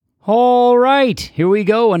All right, here we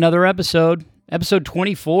go. Another episode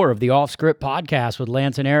 24 of the Off Script Podcast with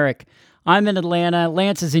Lance and Eric. I'm in Atlanta.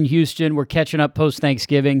 Lance is in Houston. We're catching up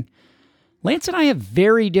post-Thanksgiving. Lance and I have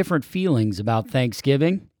very different feelings about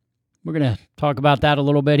Thanksgiving. We're going to talk about that a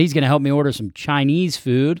little bit. He's going to help me order some Chinese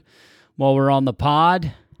food while we're on the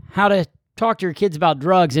pod. How to talk to your kids about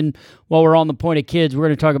drugs. And while we're on the point of kids, we're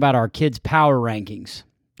going to talk about our kids' power rankings.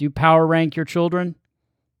 Do you power rank your children?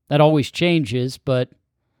 That always changes, but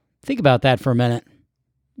think about that for a minute.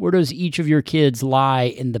 Where does each of your kids lie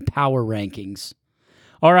in the power rankings?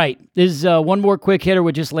 All right, this is one more quick hitter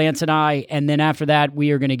with just Lance and I, and then after that,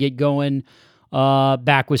 we are going to get going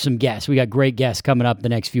back with some guests. We got great guests coming up the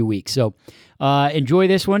next few weeks. So enjoy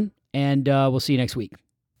this one, and we'll see you next week.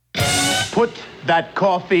 Put that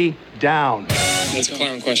coffee down. That's a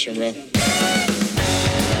clown question, bro.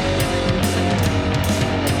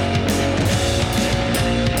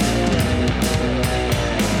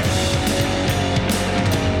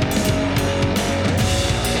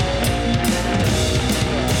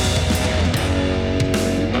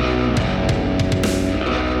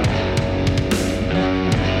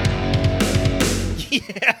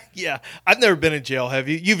 Yeah. I've never been in jail, have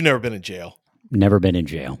you? You've never been in jail. Never been in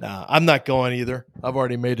jail. Nah, I'm not going either. I've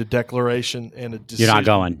already made a declaration and a decision. You're not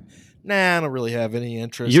going? Nah, I don't really have any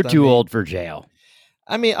interest. You're too old for jail.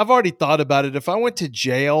 I mean, I've already thought about it. If I went to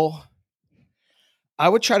jail, I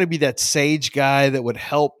would try to be that sage guy that would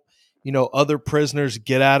help, other prisoners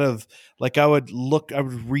get out of, I would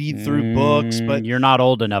read through books, but you're not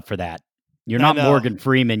old enough for that. You're not Morgan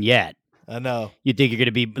Freeman yet. I know. You think you're going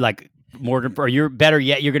to be like Morgan, or you're better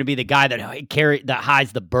yet, you're going to be the guy that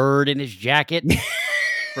hides the bird in his jacket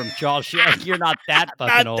from Shawshank. You're not that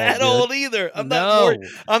fucking old. Not that old either. I'm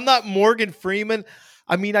not Morgan Freeman.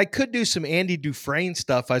 I mean, I could do some Andy Dufresne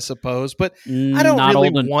stuff, I suppose, but I don't really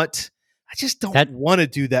want. I just don't want to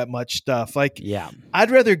do that much stuff.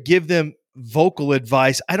 I'd rather give them vocal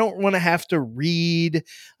advice. I don't want to have to read.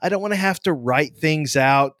 I don't want to have to write things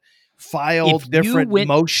out, file different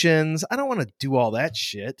motions. I don't want to do all that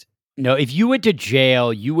shit. No, if you went to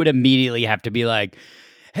jail, you would immediately have to be like,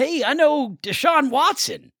 hey, I know Deshaun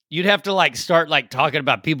Watson. You'd have to start talking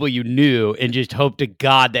about people you knew and just hope to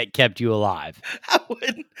God that kept you alive. I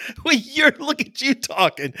wouldn't. Well, look at you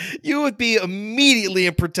talking. You would be immediately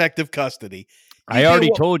in protective custody. I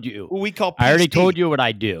already told you. We call I already told you what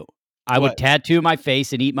I do. I would tattoo my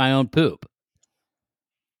face and eat my own poop.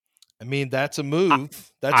 I mean, that's a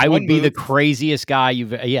move. I would be the craziest guy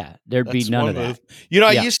there'd be none of that.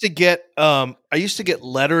 I used to get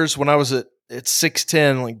letters when I was at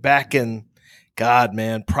 6'10", back in, God,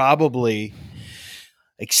 man, probably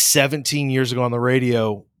 17 years ago on the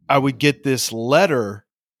radio. I would get this letter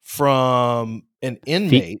from an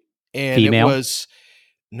inmate, and female? It was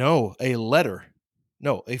a letter.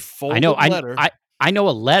 No, a folded letter. I know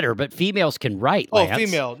a letter, but females can write, Lance. Oh,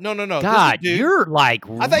 female. No. God, you're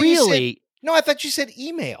really... I thought you said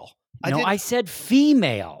email. I said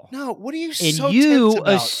female. No, what are you and so you tense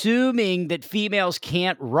about? Assuming that females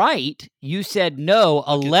can't write, you said no,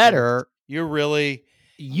 a letter. You're really...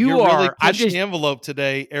 You're really pushing the envelope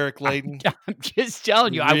today, Eric Layden. I'm just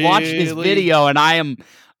telling you. Really? I watched this video, and I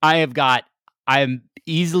am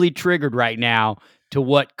easily triggered right now to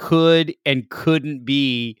what could and couldn't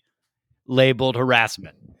be labeled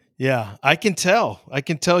harassment. Yeah, I can tell.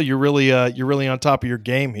 You're really on top of your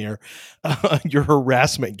game here, your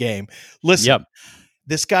harassment game. Listen,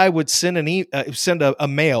 This guy would send a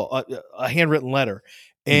mail, a handwritten letter,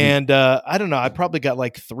 and I don't know. I probably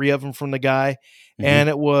got 3 of them from the guy, and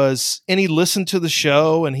he listened to the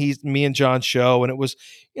show, and me and John's show, and it was,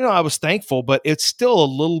 I was thankful, but it's still a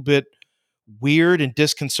little bit weird and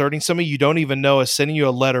disconcerting. Somebody you don't even know is sending you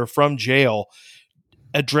a letter from jail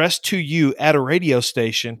addressed to you at a radio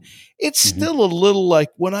station. It's still a little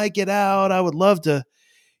when I get out, I would love to,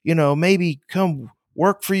 maybe come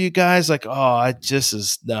work for you guys. I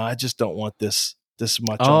just don't want this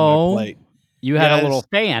much on my plate. You had a little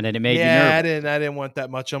fan and it made you nervous. I didn't want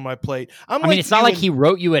that much on my plate. It's not like he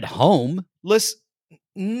wrote you at home. Listen,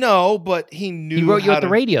 no, but he knew he wrote you at the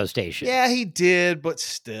radio station. Yeah, he did, but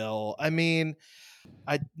still,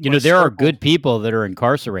 there are good people that are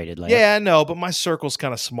incarcerated. Yeah, I know, but my circle's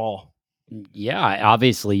kind of small. Yeah,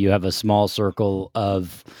 obviously you have a small circle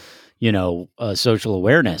of, social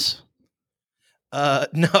awareness.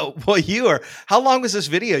 No, well, you are. How long was this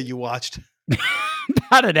video you watched?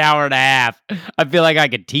 About an hour and a half. I feel like I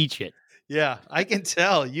could teach it. Yeah, I can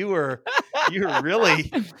tell you're really.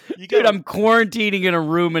 Dude, I'm quarantining in a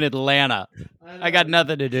room in Atlanta. I got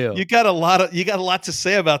nothing to do. You got a lot to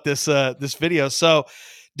say about this video. So,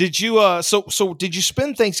 did you did you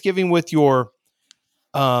spend Thanksgiving with your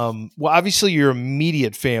Well, obviously your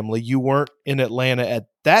immediate family, you weren't in Atlanta at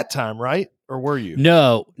that time, right? Or were you?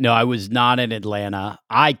 No, I was not in Atlanta.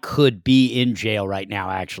 I could be in jail right now,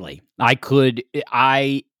 actually.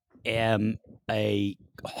 I am a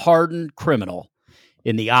hardened criminal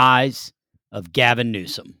in the eyes of Gavin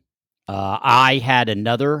Newsom. I had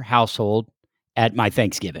another household at my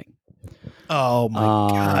Thanksgiving. Oh my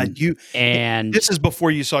God. And this is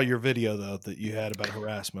before you saw your video though, that you had about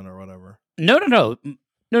harassment or whatever. No.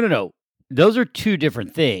 Those are two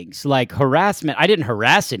different things. Like harassment, I didn't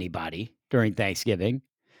harass anybody during Thanksgiving.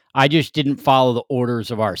 I just didn't follow the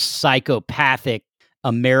orders of our psychopathic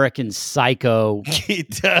American psycho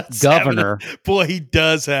governor. He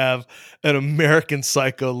does have an American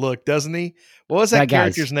psycho look, doesn't he? What was that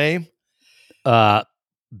character's name?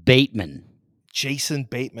 Bateman. Jason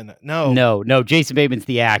Bateman. No, Jason Bateman's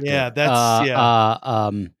the actor. Yeah,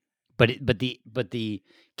 that's But the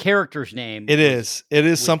character's name. It is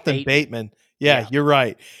something Bateman. Yeah, you're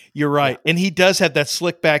right. Yeah. And he does have that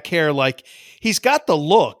slick back hair. Like he's got the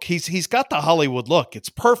look. He's got the Hollywood look. It's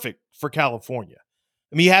perfect for California.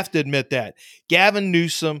 I mean, you have to admit that Gavin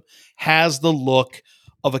Newsom has the look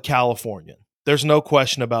of a Californian. There's no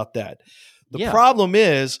question about that. The problem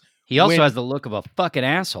is he also has the look of a fucking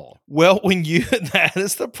asshole. Well, that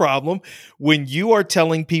is the problem. When you are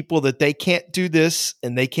telling people that they can't do this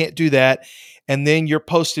and they can't do that, and then you're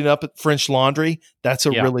posting up at French Laundry, that's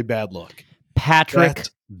a really bad look. Patrick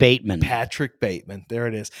Bateman. There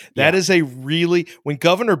it is. That is when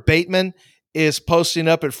Governor Bateman is posting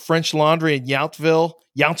up at French Laundry in Yountsville,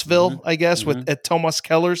 I guess, at Thomas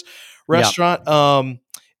Keller's restaurant, and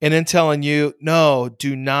then telling you, no,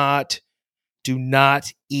 do not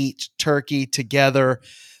eat turkey together.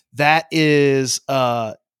 That is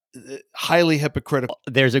highly hypocritical.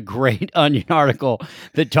 There's a great Onion article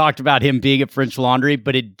that talked about him being at French Laundry,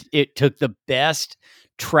 but it took the best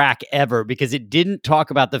track ever because it didn't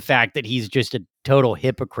talk about the fact that he's just a total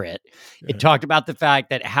hypocrite. It talked about the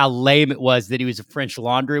fact that how lame it was that he was a French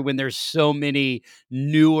Laundry when there's so many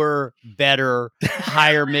newer, better,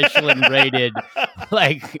 higher Michelin rated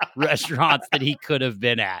like restaurants that he could have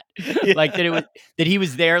been at. Like that he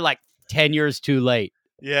was there like 10 years too late.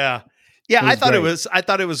 Yeah. I thought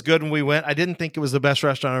it was good when we went. I didn't think it was the best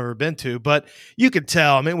restaurant I've ever been to, but you could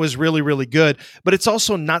tell. I mean, it was really, really good. But it's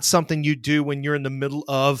also not something you do when you're in the middle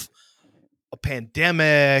of a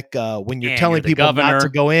pandemic, when you're telling people not to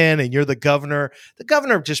go in and you're the governor. The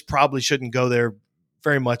governor just probably shouldn't go there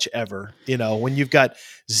very much ever, when you've got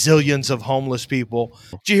zillions of homeless people.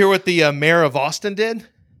 Did you hear what the mayor of Austin did?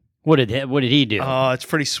 What did he do? It's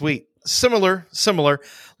pretty sweet. Similar.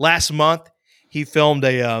 Last month, he filmed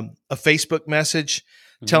a Facebook message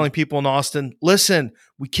telling people in Austin, listen,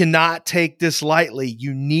 we cannot take this lightly.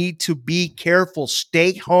 You need to be careful.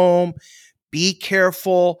 Stay home. Be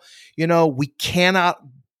careful. We cannot,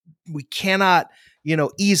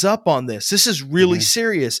 ease up on this. This is really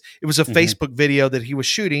serious. It was a Facebook video that he was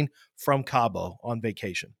shooting from Cabo on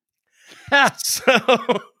vacation. So,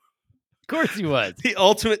 of course he was. The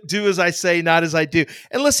ultimate do as I say, not as I do.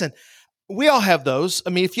 And listen, we all have those.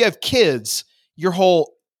 I mean, if you have kids,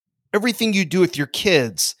 everything you do with your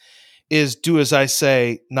kids is do as I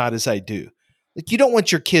say, not as I do. Like you don't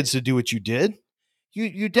want your kids to do what you did.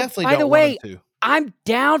 You definitely don't want them to. I'm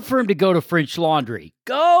down for him to go to French Laundry.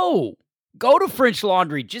 Go to French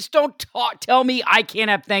Laundry. Just don't tell me I can't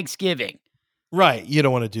have Thanksgiving. Right. You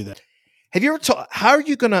don't want to do that. Have you ever how are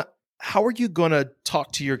you gonna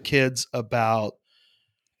talk to your kids about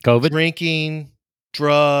COVID, drinking,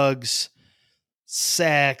 drugs,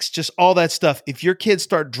 sex, just all that stuff? If your kids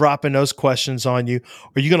start dropping those questions on you,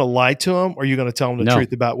 are you going to lie to them or are you going to tell them the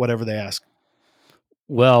truth about whatever they ask?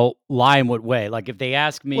 Well, lie in what way? Like if they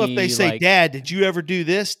ask me, if they say, Dad, did you ever do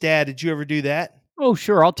this? Dad, did you ever do that? Oh,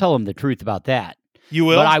 sure. I'll tell them the truth about that. You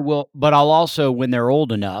will? But I'll also, when they're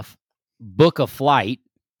old enough, book a flight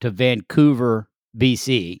to Vancouver,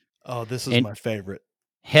 BC. Oh, this is my favorite.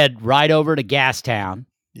 Head right over to Gastown.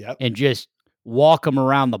 Yep. And just walk them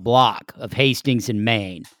around the block of Hastings in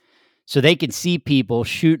Maine so they can see people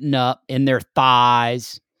shooting up in their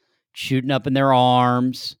thighs, shooting up in their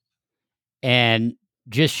arms, and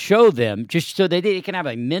just show them, just so that they can have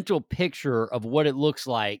a mental picture of what it looks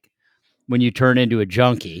like when you turn into a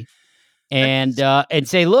junkie. And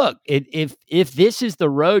say, look, if this is the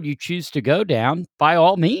road you choose to go down, by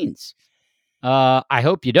all means. I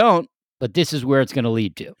hope you don't, but this is where it's going to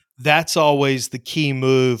lead to. That's always the key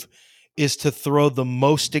move, is to throw the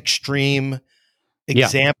most extreme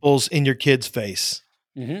examples in your kid's face.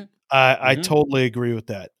 I totally agree with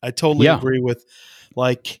that. I totally agree with,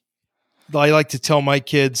 like, I like to tell my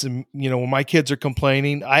kids, and when my kids are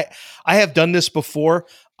complaining, I have done this before.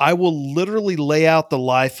 I will literally lay out the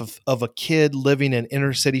life of a kid living in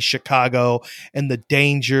inner city Chicago and the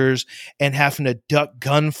dangers and having to duck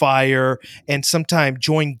gunfire and sometimes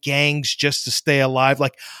join gangs just to stay alive.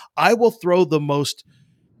 Like, I will throw the most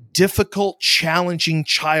difficult, challenging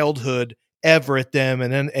childhood ever at them,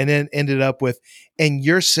 and then ended up with, and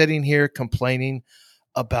you're sitting here complaining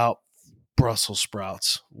about Brussels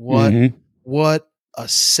sprouts. What a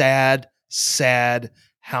sad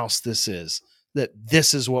house this is, that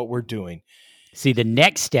this is what we're doing. See, the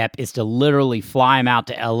next step is to literally fly them out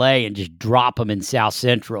to LA and just drop them in South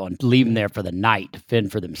Central and leave them there for the night to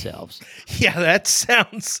fend for themselves. Yeah, that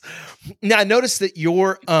sounds. Now, I noticed that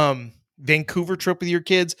your Vancouver trip with your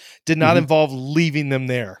kids did not involve leaving them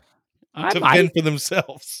there to fend for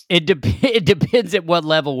themselves. It depends at what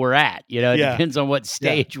level we're at. It Yeah. depends on what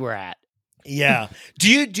stage we're at. Yeah.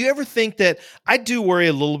 Do you ever think that, I do worry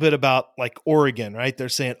a little bit about like Oregon, right? They're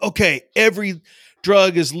saying, okay, every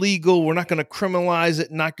drug is legal. We're not going to criminalize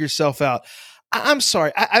it. Knock yourself out. I'm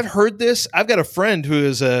sorry. I've heard this. I've got a friend who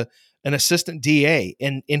is an assistant DA,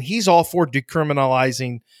 and he's all for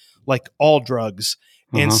decriminalizing like all drugs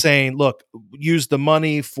and saying, look, use the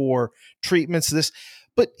money for treatments.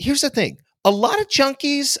 But here's the thing. A lot of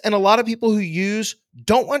junkies and a lot of people who use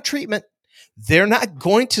don't want treatment. They're not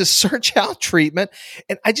going to search out treatment.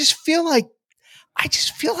 And I just feel like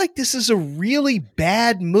this is a really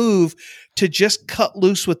bad move to just cut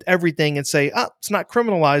loose with everything and say, oh, it's not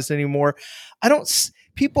criminalized anymore.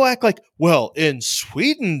 People act like, well, in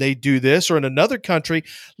Sweden they do this, or in another country.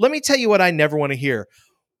 Let me tell you what I never want to hear.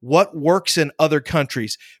 What works in other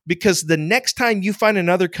countries? Because the next time you find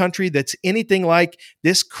another country that's anything like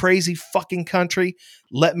this crazy fucking country,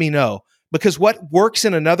 let me know. Because what works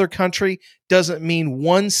in another country doesn't mean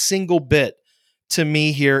one single bit to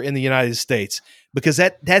me here in the United States, because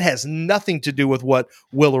that has nothing to do with what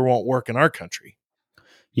will or won't work in our country.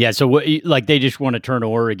 Yeah, so like they just want to turn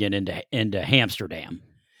Oregon into Amsterdam,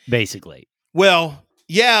 basically. Well,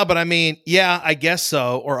 yeah, but I mean, yeah, I guess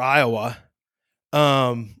so, or Iowa.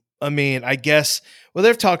 I mean, I guess, well,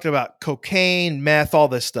 they've talked about cocaine, meth, all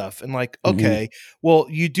this stuff. And like, okay, well,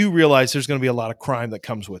 you do realize there's going to be a lot of crime that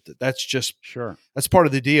comes with it. That's just, sure, that's part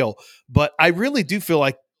of the deal. But I really do feel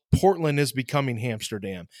like Portland is becoming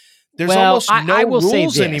Amsterdam. There's almost no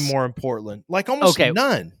rules anymore in Portland, like almost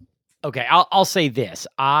none. Okay, I'll say this.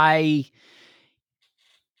 I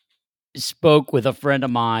spoke with a friend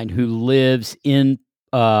of mine who lives in,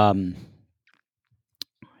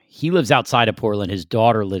 he lives outside of Portland. His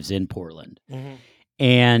daughter lives in Portland.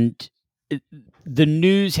 And the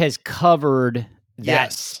news has covered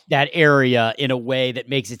that area in a way that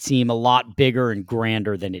makes it seem a lot bigger and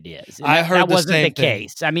grander than it is. And I heard that wasn't the the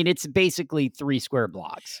case. I mean, it's basically 3 square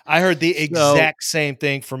blocks. I heard the exact same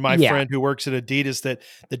thing from my friend who works at Adidas, that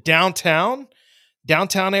the downtown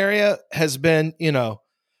area has been,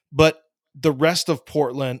 but the rest of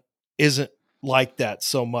Portland isn't like that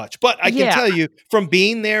so much. But I can tell you from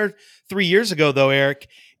being there 3 years ago, though, Eric,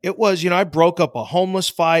 it was, I broke up a homeless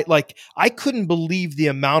fight. Like, I couldn't believe the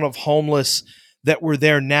amount of homeless that were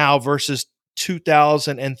there now versus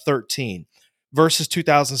 2013 versus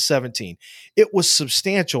 2017. It was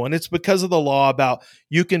substantial. And it's because of the law about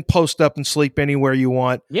you can post up and sleep anywhere you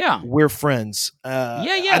want. Yeah. We're friends.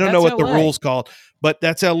 I don't know what the rule's called, but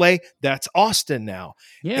that's LA. That's Austin now.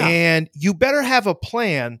 Yeah. And you better have a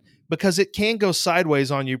plan, because it can go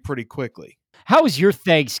sideways on you pretty quickly. How was your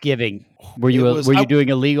Thanksgiving? Were you doing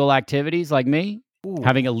illegal activities like me? Ooh.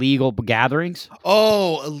 Having illegal gatherings?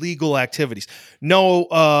 Oh, illegal activities.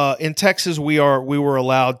 No, in Texas we were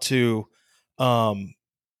allowed to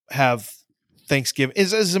have Thanksgiving.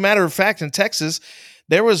 As a matter of fact, in Texas,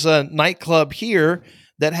 there was a nightclub here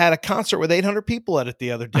that had a concert with 800 people at it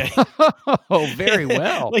the other day. Oh, very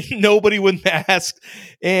well. Like, nobody would mask.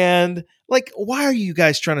 And like, why are you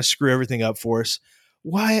guys trying to screw everything up for us?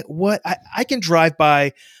 Why? What? I can drive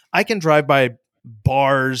by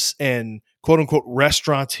bars and quote unquote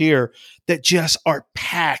restaurants here that just are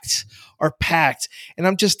packed. And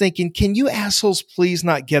I'm just thinking, can you assholes please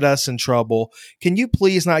not get us in trouble? Can you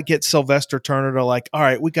please not get Sylvester Turner to like, all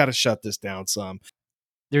right, we got to shut this down some.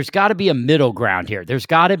 There's got to be a middle ground here. There's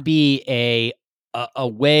got to be a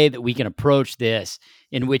way that we can approach this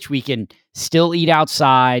in which we can still eat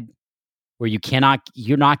outside, where you're just not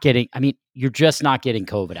getting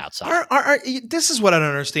COVID outside. This is what I don't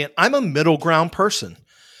understand. I'm a middle ground person.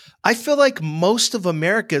 I feel like most of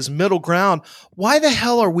America is middle ground. Why the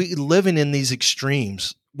hell are we living in these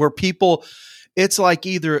extremes where people, it's like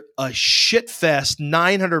either a shit fest,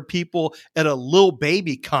 900 people at a Lil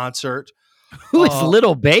Baby concert. Who is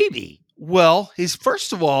Little Baby? Well, he's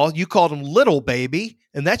first of all, you called him Little Baby,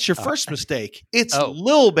 and that's your first mistake. It's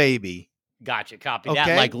Lil Baby. Gotcha. Copy Okay.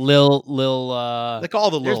 that. Like Lil. Like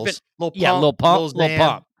all the Lils. Lil Pump, yeah, Lil Pump. Lil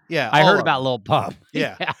Pump. Yeah, I heard about Lil Pump.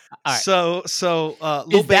 Yeah. All right. So Lil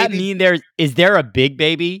Does that Baby, mean is there a Big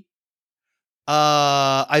Baby?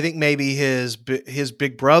 I think maybe his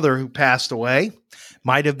big brother who passed away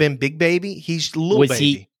might have been Big Baby. He's Lil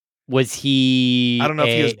Baby. Was he? I don't know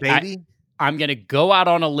if he was Baby. I'm gonna go out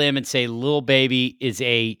on a limb and say Lil Baby is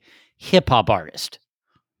a hip hop artist.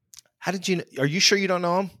 How did you? Are you sure you don't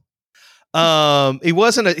know him?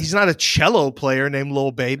 He's not a cello player named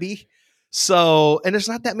Lil Baby. So, and there's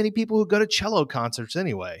not that many people who go to cello concerts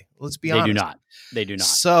anyway. Let's be honest. They do not.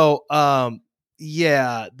 So,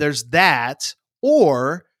 yeah, there's that,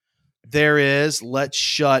 or there is let's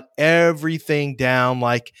shut everything down.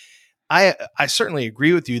 Like, I certainly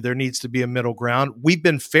agree with you. There needs to be a middle ground. We've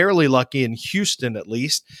been fairly lucky in Houston, at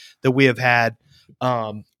least, that we have had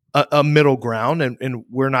a middle ground, and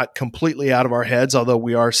we're not completely out of our heads. Although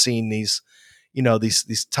we are seeing these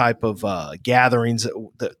type of gatherings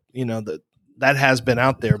that has been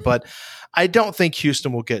out there, but I don't think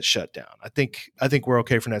Houston will get shut down. I think we're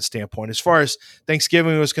okay from that standpoint. As far as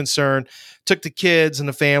Thanksgiving was concerned, took the kids and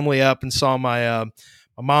the family up and saw my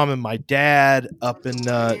mom and my dad up in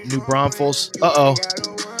New Braunfels.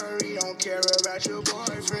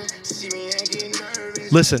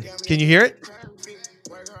 Listen, can you hear it?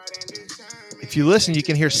 If you listen, you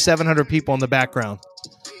can hear 700 people in the background.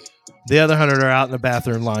 The other 100 are out in the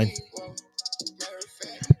bathroom line.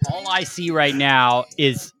 All I see right now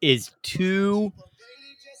is two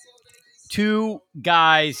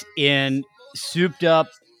guys in souped up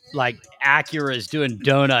like Acuras doing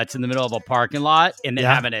donuts in the middle of a parking lot and then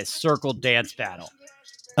having a circle dance battle.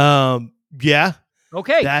 Yeah.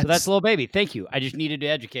 Okay, so that's Lil Baby. Thank you. I just needed to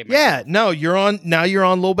educate myself. Yeah, no, you're on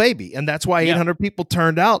Lil Baby, and that's why 800 people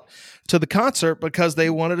turned out to the concert because they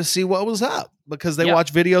wanted to see what was up, because they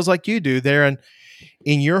watch videos like you do there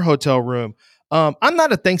in your hotel room. I'm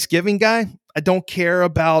not a Thanksgiving guy. I don't care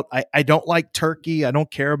about. I don't like turkey. I don't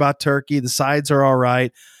care about turkey. The sides are all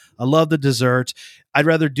right. I love the desserts. I'd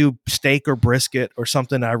rather do steak or brisket or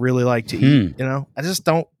something I really like to eat. You know, I just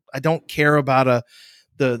don't. I don't care about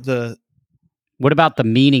the. What about the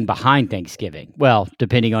meaning behind Thanksgiving? Well,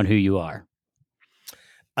 depending on who you are.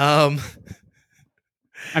 I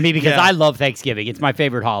mean, because I love Thanksgiving. It's my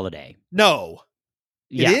favorite holiday. No.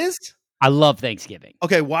 Yeah. It is? I love Thanksgiving.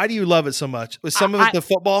 Okay, why do you love it so much? Was some of it the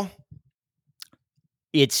football?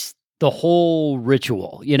 It's the whole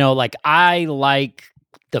ritual. You know, like I like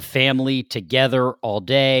the family together all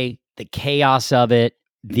day, the chaos of it,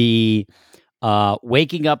 the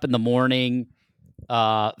waking up in the morning,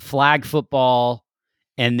 flag football,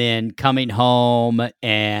 and then coming home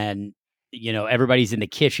and, you know, everybody's in the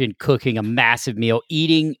kitchen cooking a massive meal,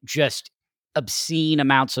 eating just obscene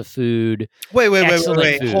amounts of food. Wait.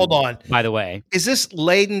 Food, hold on. By the way, is this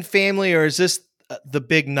Layden family or is this the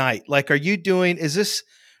big night? Like, are you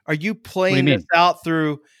playing this out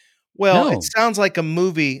through? Well, it sounds like a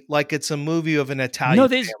movie, like it's a movie of an Italian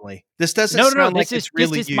family. This doesn't sound like it's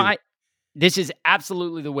really you. This is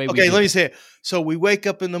absolutely the way we do. Okay, let me say it. So we wake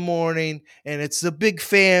up in the morning and it's a big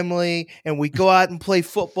family and we go out and play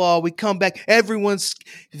football. We come back, everyone's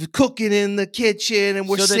cooking in the kitchen and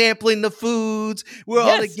we're sampling the foods. We're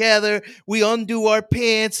all together. We undo our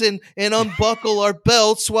pants and unbuckle our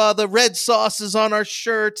belts while the red sauce is on our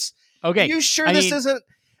shirts. Okay. Are you sure isn't,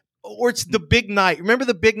 or it's the big night? Remember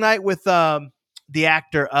the big night with the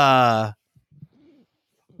actor,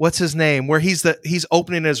 what's his name? Where he's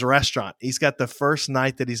opening his restaurant. He's got the first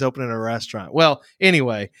night that he's opening a restaurant. Well,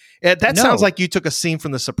 anyway, that sounds like you took a scene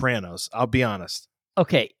from The Sopranos. I'll be honest.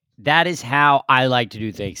 Okay, that is how I like to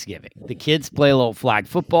do Thanksgiving. The kids play a little flag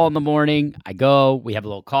football in the morning. I go, we have a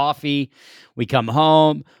little coffee. We come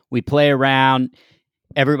home, we play around.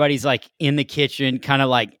 Everybody's like in the kitchen, kind of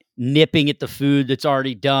like nipping at the food that's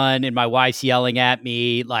already done. And my wife's yelling at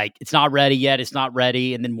me like, it's not ready yet. It's not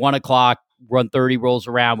ready. And then 1:00, 1:30 rolls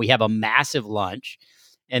around. We have a massive lunch,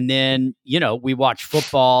 and then we watch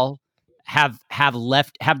football. Have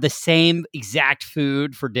the same exact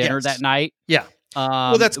food for dinner that night. Yeah.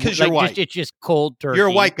 Well, that's because you're white. It's just cold turkey. You're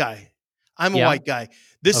a white guy. I'm a white guy.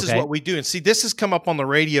 This is what we do. And see, this has come up on the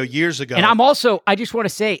radio years ago. And I just want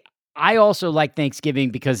to say, I also like Thanksgiving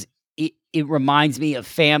because it reminds me of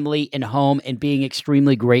family and home and being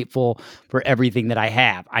extremely grateful for everything that I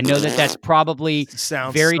have. I know that that's probably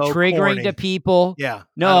very triggering to people. Yeah.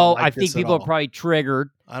 No, I think people are probably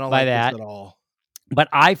triggered by that at all. But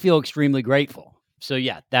I feel extremely grateful. So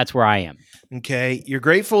yeah, that's where I am. Okay. You're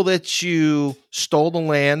grateful that you stole the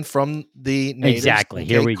land from the natives. Exactly.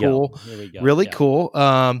 Okay, Here we cool. go. Here we go. Really Yeah. cool.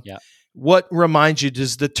 Yeah. What reminds you?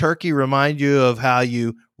 Does the turkey remind you of how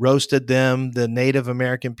you roasted them, the Native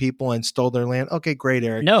American people, and stole their land? Okay, great,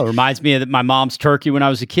 Eric. No, it reminds me of my mom's turkey when I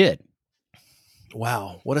was a kid.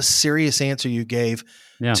 Wow, what a serious answer you gave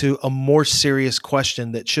Yeah. to a more serious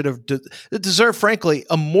question that should have it deserved, frankly,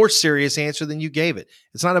 a more serious answer than you gave it.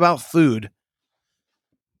 It's not about food.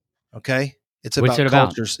 Okay? It's What's about it about?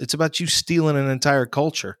 cultures. It's about you stealing an entire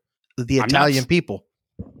culture, the I'm not Italian people,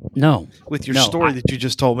 No. with your No, story that you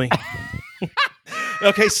just told me.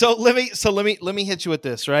 Okay, so let me hit you with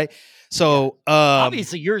this, right? So,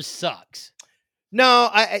 Obviously, yours sucks. no,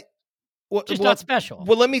 Just not special.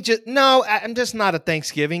 Well, let me just I'm just not a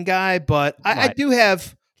Thanksgiving guy, but I Right. do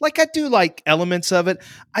have I do like elements of it.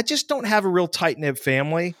 I just don't have a real tight knit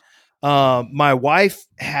family. My wife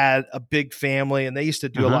had a big family, and they used to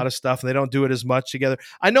do a lot of stuff, and they don't do it as much together.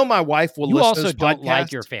 I know my wife will You listen also to this don't like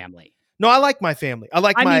podcast. your family. No, I like my family. I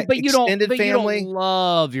like my But you don't. extended But family. you don't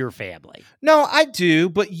love your family. No, I do,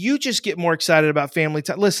 but you just get more excited about family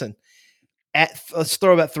time. Listen, let's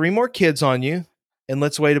throw about 3 more kids on you, and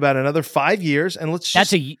let's wait about another 5 years, and let's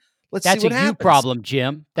That's see a what you happens. problem,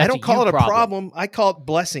 Jim. That's I don't call you it a problem. I call it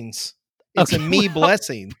blessings. It's Okay, a me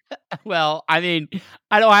blessing. Well, I mean,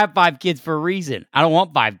 I don't have 5 kids for a reason. I don't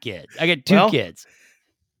want 5 kids. I get 2 kids.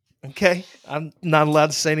 Okay. I'm not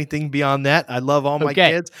allowed to say anything beyond that. I love all my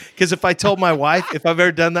Okay. kids. Because if I told my wife, if I've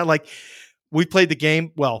ever done that, like we played the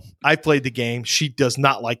game. Well, I played the game. She does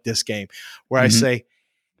not like this game where I say,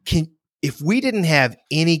 if we didn't have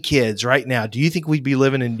any kids right now, do you think we'd be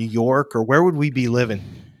living in New York, or where would we be living?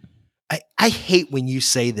 I hate when you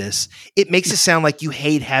say this. It makes it sound like you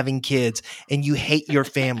hate having kids and you hate your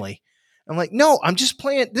family. I'm like, no, I'm just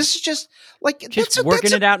playing. This is just like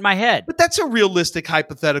Working it out in my head. But that's a realistic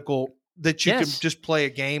hypothetical that you can just play a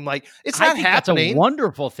game. Like it's not happening. That's a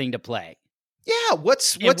wonderful thing to play. Yeah.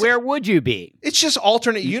 Where would you be? It's just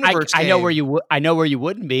alternate universe. I know where you would. I know where you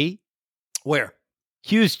wouldn't be. Where?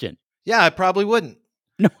 Houston. Yeah, I probably wouldn't.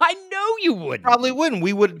 No, I know you wouldn't. Probably wouldn't.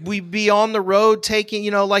 We'd be on the road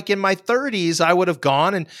taking, like in my 30s, I would have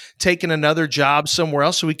gone and taken another job somewhere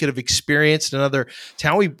else so we could have experienced another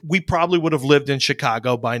town. We probably would have lived in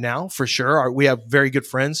Chicago by now, for sure. We have very good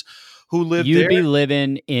friends who live there. You'd be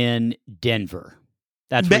living in Denver.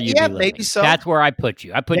 That's where you'd be living. Maybe so. That's where I put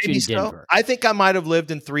you. I put you in Denver. I think I might have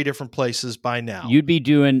lived in 3 different places by now. You'd be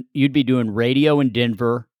doing radio in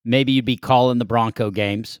Denver. Maybe you'd be calling the Bronco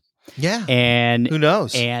games. Yeah. And who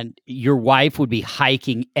knows? And your wife would be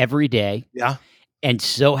hiking every day. Yeah. And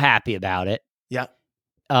so happy about it.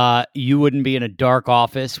 Yeah. You wouldn't be in a dark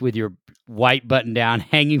office with your white button down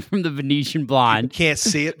hanging from the Venetian blind. You can't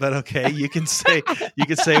see it, but okay. You can say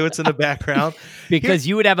what's in the background. Because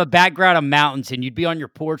you would have a background of mountains, and you'd be on your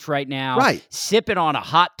porch right now, right, sipping on a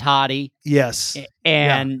hot toddy. Yes.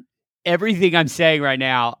 And everything I'm saying right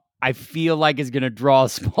now, I feel like is going to draw a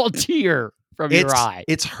small tear from your eye.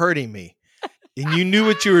 It's hurting me. And you knew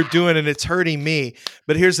what you were doing, and it's hurting me.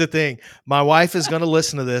 But here's the thing. My wife is going to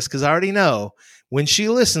listen to this because I already know when she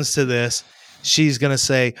listens to this, she's going to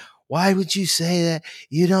say, why would you say that?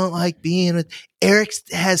 You don't like being with Eric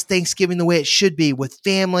has Thanksgiving the way it should be with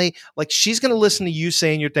family. Like she's going to listen to you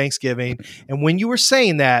saying your Thanksgiving. And when you were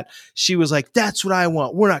saying that, she was like, that's what I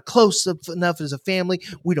want. We're not close enough as a family.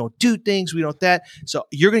 We don't do things. We don't that. So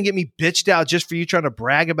you're going to get me bitched out just for you trying to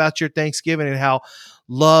brag about your Thanksgiving and how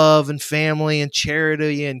love and family and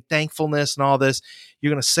charity and thankfulness and all this.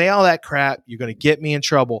 You're going to say all that crap. You're going to get me in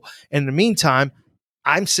trouble. And in the meantime,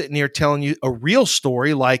 I'm sitting here telling you a real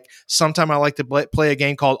story. Like sometime I like to play a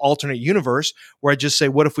game called Alternate Universe where I just say,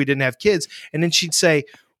 what if we didn't have kids? And then she'd say,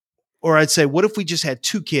 or I'd say, what if we just had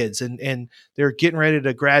 2 kids and they're getting ready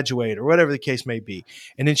to graduate or whatever the case may be.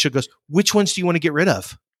 And then she goes, which ones do you want to get rid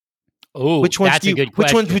of? Oh, that's a good question.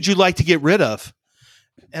 Which ones would you like to get rid of?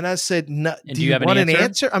 And I said, no, do you want an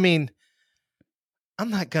answer? I mean, I'm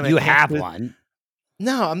not going to. You have one.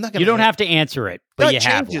 No, I'm not going to. You don't have to answer it, but you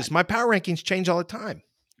have one. My power rankings change all the time.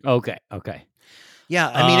 Okay. Yeah,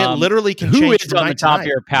 I mean, it literally can change. Who is on the top of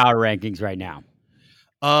your power rankings right now?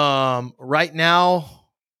 Right now,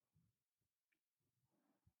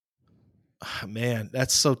 man,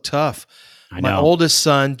 that's so tough. I know. My oldest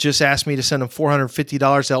son just asked me to send him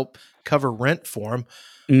 $450 to help cover rent for him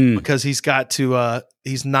because he's got to.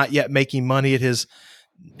 He's not yet making money at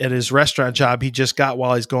his restaurant job he just got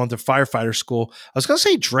while he's going to firefighter school. I was going to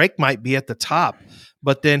say Drake might be at the top,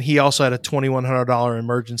 but then he also had a $2,100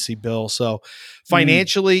 emergency bill. So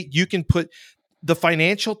financially, you can put the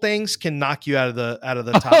financial things can knock you out of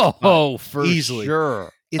the top. Oh, for easily.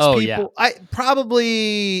 Sure. It's people.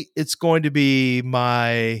 It's going to be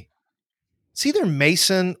it's either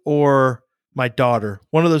Mason or my daughter.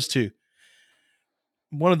 One of those two.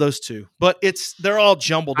 But they're all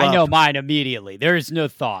jumbled up. I know mine immediately. There is no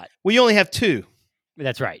thought. We only have two.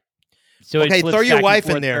 That's right. So okay, throw your wife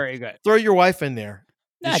in there. Very good. Throw your wife in there.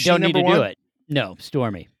 I don't need to do it. No,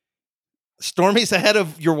 Stormy. Stormy's ahead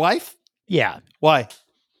of your wife? Yeah. Why?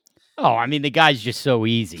 Oh, I mean, the guy's just so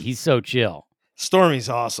easy. He's so chill. Stormy's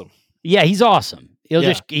awesome. Yeah, he's awesome.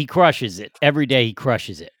 He crushes it. Every day he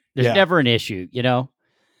crushes it. There's never an issue, you know?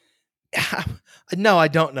 No, I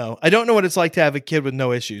don't know. I don't know what it's like to have a kid with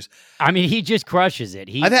no issues. I mean, he just crushes it.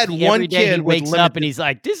 I've had one kid he wakes up and he's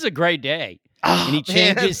like, this is a great day. Oh, and he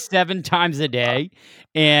changes 7 times a day,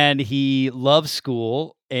 and he loves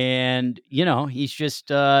school, and, you know, he's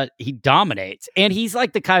just, he dominates. And he's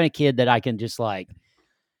like the kind of kid that I can just like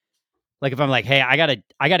if I'm like, hey, I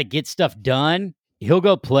gotta get stuff done, he'll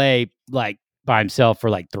go play like by himself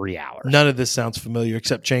for like 3 hours. None of this sounds familiar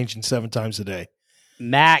except changing 7 times a day.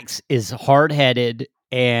 Max is hard-headed,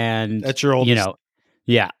 and that's your oldest. You know,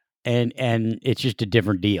 yeah, and it's just a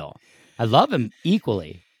different deal. I love him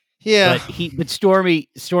equally. Yeah, but Stormy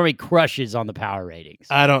crushes on the power ratings.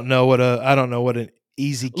 I don't know what an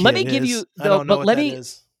easy kid is. Let me give you though, but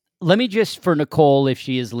let me just, for Nicole, if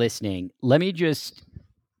she is listening, let me just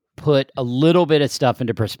put a little bit of stuff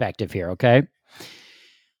into perspective here, okay?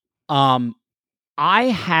 I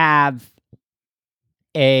have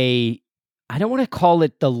I don't want to call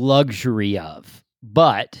it the luxury of,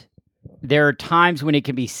 but there are times when it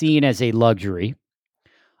can be seen as a luxury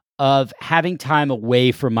of having time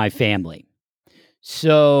away from my family.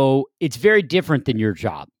 So it's very different than your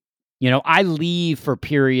job. You know, I leave for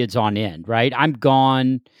periods on end, right? I'm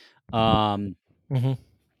gone. Mm-hmm.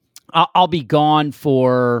 I'll be gone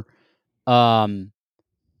for, 3,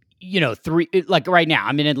 like right now,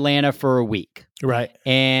 I'm in Atlanta for a week. Right.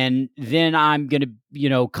 And then I'm going to,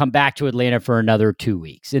 come back to Atlanta for another 2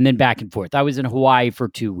 weeks and then back and forth. I was in Hawaii for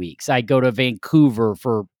 2 weeks. I go to Vancouver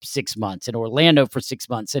for 6 months and Orlando for 6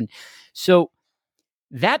 months. And so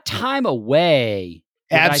that time away,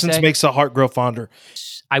 absence makes the heart grow fonder.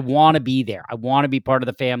 I want to be there. I want to be part of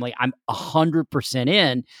the family. I'm 100%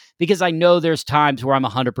 in because I know there's times where I'm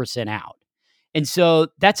 100% out. And so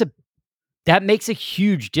that makes a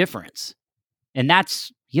huge difference. And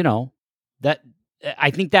that's, I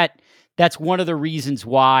think that's one of the reasons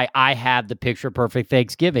why I have the picture perfect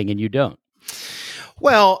Thanksgiving and you don't.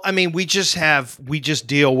 Well, I mean, we just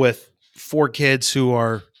deal with 4 kids who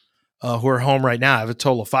are home right now. I have a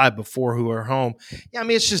total of 5 before who are home. Yeah, I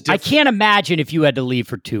mean, it's just different. I can't imagine if you had to leave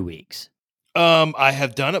for 2 weeks. I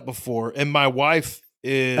have done it before, and my wife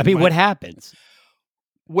is. I mean, what happens?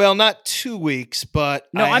 Well, not 2 weeks, but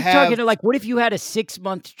no, I'm talking to like, what if you had a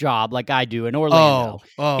 6-month job like I do in Orlando,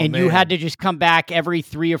 and you had to just come back every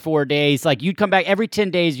 3 or 4 days? Like you'd come back every 10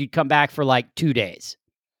 days, you'd come back for like 2 days.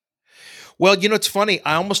 Well, it's funny.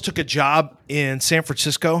 I almost took a job in San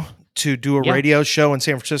Francisco to do a radio show in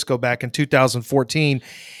San Francisco back in 2014,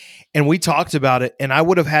 and we talked about it. And I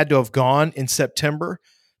would have had to have gone in September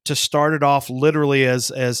to start it off literally as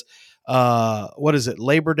what is it?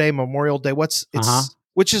 Labor Day, Memorial Day.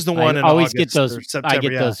 Which is the one in always August get those. or September? I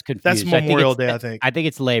get those confused. That's Memorial Day, I think. I think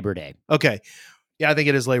it's Labor Day. Okay. Yeah, I think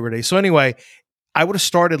it is Labor Day. So anyway, I would have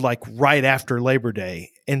started like right after Labor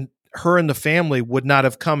Day, and her and the family would not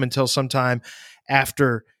have come until sometime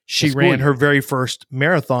after she ran her very first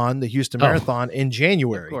marathon, the Houston Marathon, in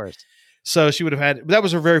January. Of course. So she would have had, that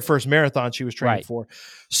was her very first marathon she was training for.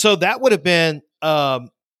 So that would have been, 4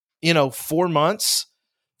 months.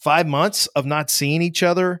 5 months of not seeing each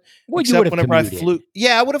other, except whenever I flew.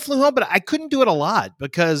 Yeah, I would have flew home, but I couldn't do it a lot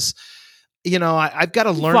because, I've got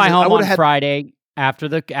to learn. Fly home on Friday after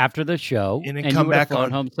the show, and then come back on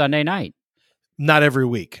home Sunday night. Not every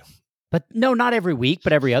week, but no, not every week,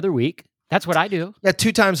 but every other week. That's what I do. Yeah,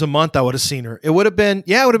 2 times a month I would have seen her. It would have been,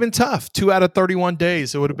 it would have been tough. 2 out of 31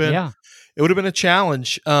 days. It would have been, it would have been a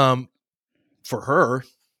challenge for her.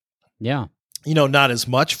 Yeah, not as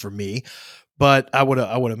much for me. But I would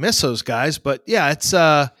have missed those guys. But yeah, it's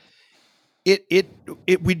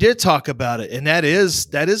we did talk about it, and that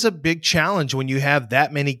is a big challenge when you have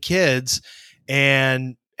that many kids.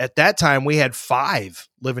 And at that time, we had 5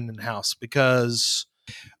 living in the house because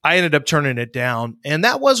I ended up turning it down, and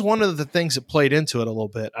that was one of the things that played into it a little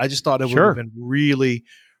bit. I just thought it would have been really,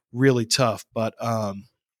 really tough. But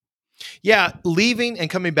leaving and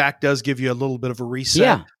coming back does give you a little bit of a reset.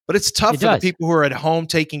 Yeah. But it's tough for the people who are at home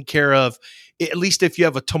taking care of, at least if you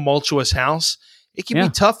have a tumultuous house, it can be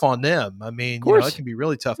tough on them. I mean, it can be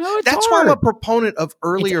really tough. No, That's hard. why I'm a proponent of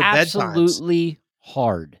earlier bedtimes. Absolutely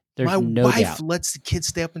hard. There's My no wife doubt. lets the kids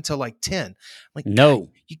stay up until like 10. I'm like, No. God,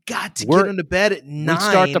 you got to We're- get them to bed at 9. We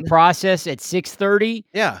start the process at 6:30,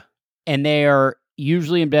 Yeah. and they are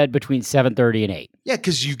usually in bed between 7:30 and 8. Yeah,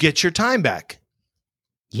 because you get your time back.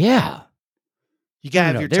 Yeah. You got to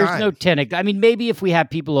have No, your there's time. no 10. I mean, maybe if we have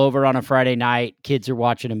people over on a Friday night, kids are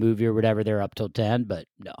watching a movie or whatever, they're up till 10, but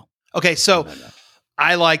no. Okay, so No.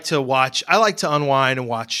 I like to unwind and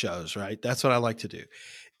watch shows, right? That's what I like to do.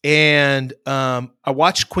 And I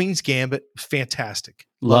watched Queen's Gambit. Fantastic.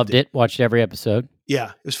 Loved it. Watched every episode. Yeah,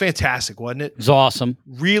 it was fantastic, wasn't it? It was awesome.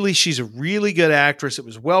 Really, she's a really good actress. It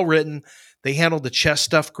was well written. They handled the chess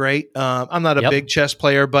stuff great. I'm not a big chess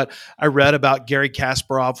player, but I read about Gary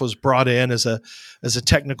Kasparov was brought in as a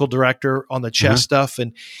technical director on the chess stuff,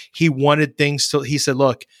 and he wanted things to. He said,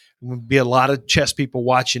 "Look, there will be a lot of chess people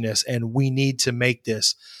watching this, and we need to make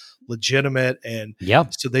this legitimate." And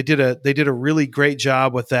so they did a really great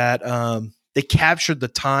job with that. They captured the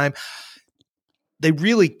time. They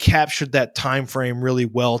really captured that time frame really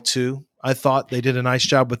well too. I thought they did a nice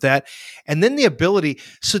job with that. And then the ability.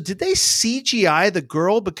 So did they CGI the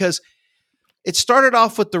girl? Because it started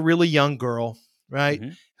off with the really young girl, right?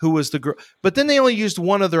 Mm-hmm. Who was the girl. But then they only used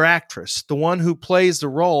one other actress, the one who plays the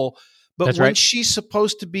role. But That's when right. she's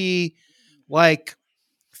supposed to be like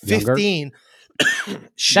 15,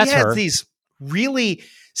 she That's has her. these really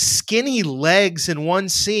skinny legs in one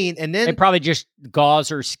scene. And then They probably just gauze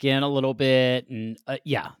her skin a little bit. And but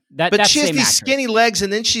that's she has same these actress. skinny legs,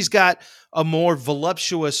 and then she's got a more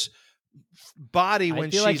voluptuous body I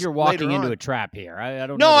when feel she's like you're walking later into on. a trap here. I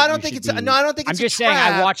don't No, know. I that don't you think should it's be- no, I don't think I'm it's just a saying I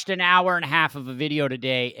trap. watched an hour and a half of a video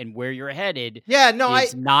today, and where you're headed Yeah, no,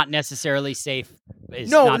 is not necessarily safe. Is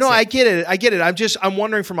no, not no, safe. I get it. I'm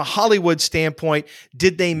wondering from a Hollywood standpoint,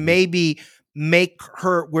 did they maybe make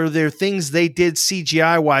her were there things they did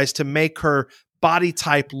CGI wise to make her body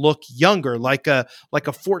type look younger, like a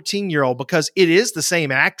 14-year-old, because it is the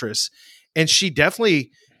same actress, and she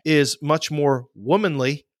definitely is much more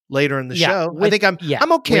womanly later in the show. I think I'm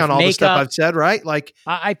okay with on all the stuff makeup, I've said, right? Like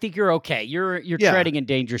I think you're okay. You're treading in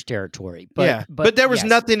dangerous territory. But but there was yes,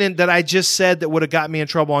 nothing in that I just said that would have got me in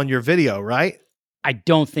trouble on your video, right? I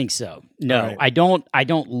don't think so. No, Right. I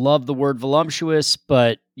don't love the word voluptuous,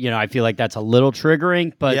 but I feel like that's a little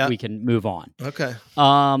triggering. But we can move on. Okay.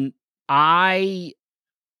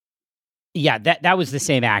 That was the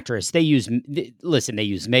same actress. They use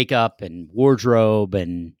makeup and wardrobe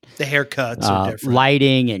and The haircuts are different.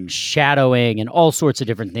 lighting and shadowing and all sorts of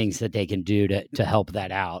different things that they can do to help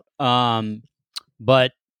that out.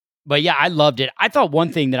 But yeah, I loved it. I thought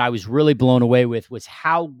one thing that I was really blown away with was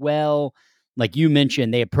how well, like you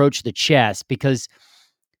mentioned, they approached the chess, because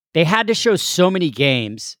they had to show so many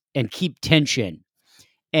games and keep tension.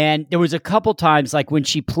 And there was a couple times, like when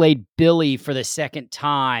she played Billy for the second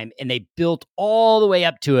time, and they built all the way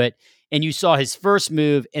up to it, and you saw his first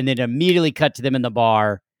move, and then immediately cut to them in the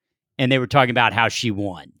bar, and they were talking about how she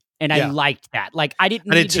won. And I liked that. Like, I didn't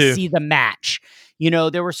need to see the match.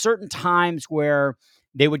 There were certain times where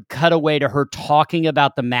they would cut away to her talking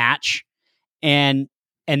about the match, and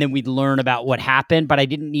then we'd learn about what happened, but I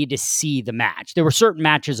didn't need to see the match. There were certain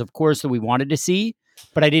matches, of course, that we wanted to see,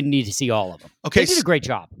 but I didn't need to see all of them. Okay, They did a great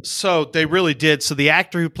job. So they really did. So the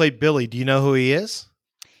actor who played Billy, do you know who he is?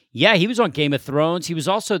 Yeah, he was on Game of Thrones. He was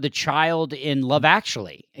also the child in Love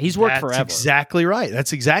Actually. He's worked forever. That's exactly right.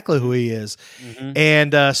 That's exactly who he is. Mhm.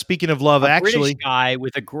 And speaking of Love Actually, British guy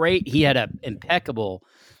with he had an impeccable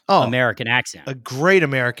American accent. a great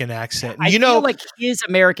American accent. I feel like his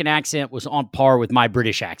American accent was on par with my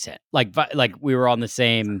British accent. Like we were on the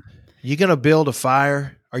same. You gonna build a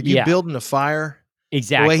fire? Are you Yeah. building a fire?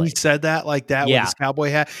 Exactly. The way he said that, like that, with his cowboy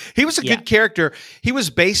hat. He was a Yeah. good character. He was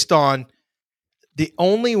based on the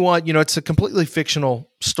only one, it's a completely fictional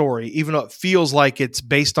story, even though it feels like it's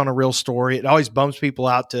based on a real story. It always bums people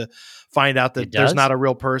out to find out that there's not a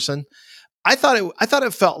real person. I thought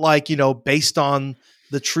it felt like, based on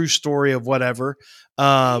the true story of whatever.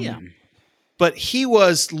 But he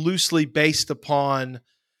was loosely based upon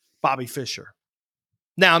Bobby Fischer.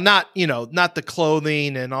 Now, not the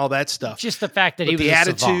clothing and all that stuff. Just the fact that he was the a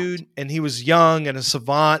attitude, savant. and he was young and a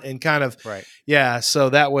savant and kind of Right. Yeah. So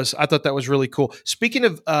I thought that was really cool. Speaking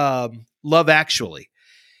of Love Actually,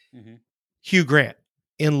 Hugh Grant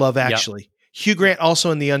in Love Actually. Hugh Grant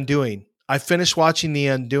also in The Undoing. I finished watching The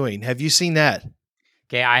Undoing. Have you seen that?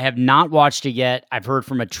 Okay, I have not watched it yet. I've heard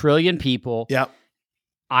from a trillion people. Yep.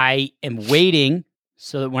 I am waiting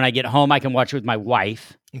so that when I get home, I can watch it with my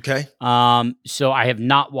wife. Okay. So I have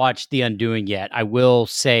not watched The Undoing yet. I will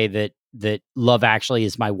say that Love Actually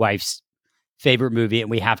is my wife's favorite movie, and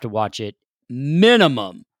we have to watch it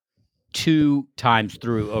minimum 2 times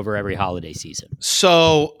through over every holiday season.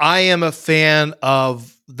 So I am a fan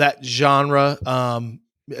of that genre.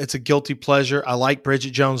 It's a guilty pleasure. I like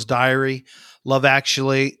Bridget Jones' Diary, Love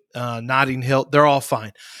Actually, Notting Hill. They're all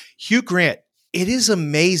fine. Hugh Grant. It is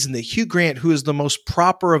amazing that Hugh Grant, who is the most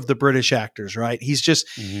proper of the British actors, right? He's just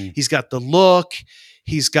he's got the look,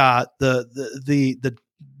 he's got the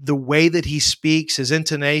way that he speaks, his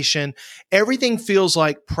intonation, everything feels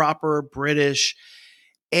like proper British.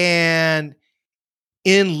 And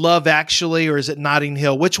in Love Actually, or is it Notting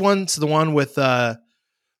Hill? Which one's the one with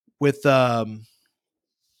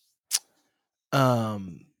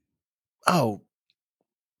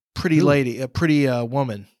pretty lady, a pretty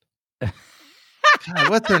woman. God,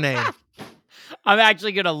 what's her name? I'm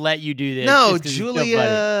actually going to let you do this. No, just 'cause it's so funny.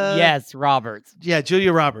 Julia. Yes, Roberts. Yeah,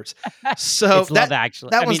 Julia Roberts. So It's Love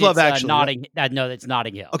Actually. That was Love Actually. Notting. No, that's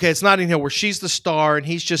Notting Hill. Okay, it's Notting Hill, where she's the star and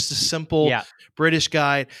he's just a simple Yeah. British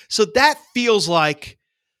guy. So that feels like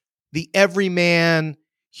the everyman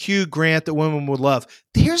Hugh Grant that women would love.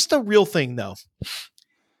 Here's the real thing, though.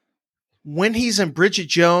 When he's in Bridget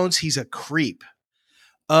Jones, he's a creep.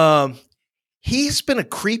 He's been a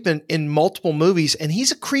creep in multiple movies, and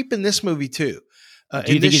he's a creep in this movie too.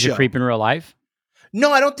 Do you think he's a creep in real life?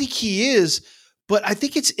 No, I don't think he is, but I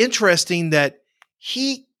think it's interesting that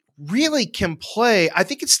he really can play. I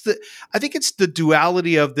think it's the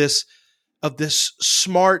duality of this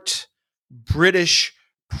smart British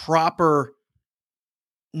proper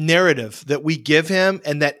narrative that we give him,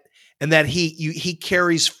 and that he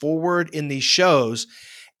carries forward in these shows.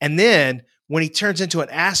 And then when he turns into an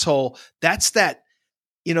asshole, that's that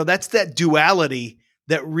duality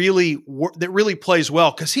that really plays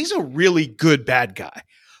well, because he's a really good bad guy.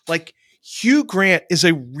 Like, Hugh Grant is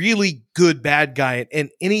a really good bad guy in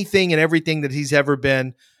anything and everything that he's ever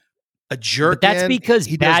been a jerk. But that's because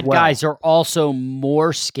he bad does well. guys are also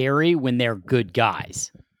more scary when they're good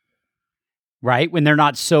guys. Right? When they're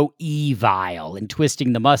not so evil and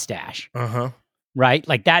twisting the mustache. Uh-huh. Right?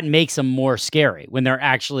 Like, that makes them more scary when they're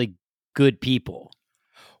actually good people.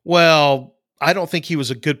 Well, I don't think he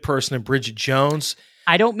was a good person in Bridget Jones.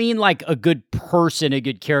 I don't mean like a good person, a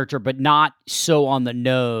good character, but not so on the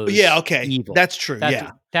nose. Yeah, okay. Evil. That's true.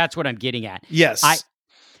 That's what I'm getting at. Yes.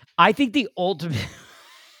 I think the ultimate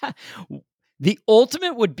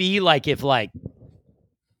would be like if like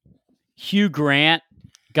Hugh Grant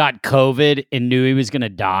got COVID and knew he was going to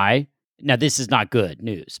die. Now, this is not good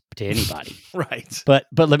news to anybody. Right. But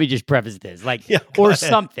let me just preface this, like, or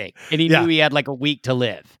something. And he knew he had like a week to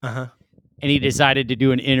live. Uh-huh. And he decided to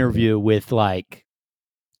do an interview with, like,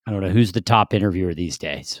 I don't know, who's the top interviewer these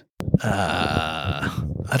days?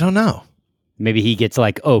 I don't know. Maybe he gets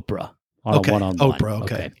like Oprah on Okay. a one-on-one. Oprah,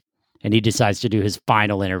 okay. And he decides to do his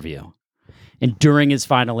final interview. And during his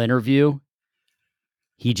final interview,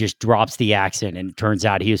 he just drops the accent, and it turns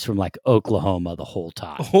out he was from like Oklahoma the whole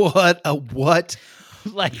time. What a what?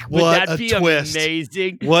 Like, would What that a be twist.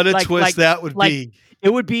 amazing? What a twist that would be.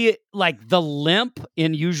 It would be like the limp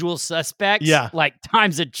in Usual Suspects. Yeah. Like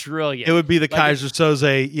times a trillion. It would be the Like, Kaiser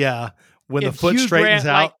Soze, yeah. When the if foot Hugh straightens Grant,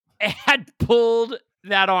 out. like, had pulled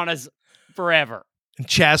that on us forever. And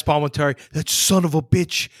Chaz Palminteri, that son of a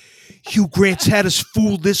bitch, Hugh Grant's had us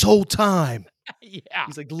fooled this whole time. Yeah.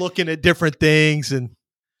 He's like looking at different things and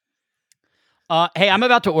Hey, I'm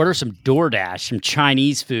about to order some DoorDash, some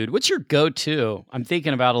Chinese food. What's your go-to? I'm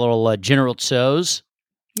thinking about a little General Tso's.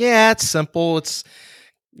 yeah, it's simple. It's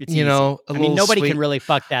easy. a little nobody sweet. can really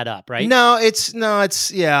fuck that up, right? No, it's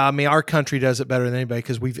yeah. I mean, our country does it better than anybody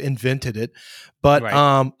because we've invented it. But Right.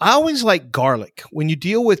 I always like garlic when you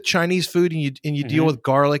deal with Chinese food and you deal with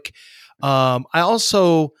garlic. I'm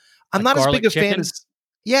Like not as garlic big a fan chicken? as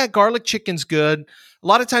garlic chicken's good. A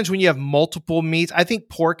lot of times when you have multiple meats, I think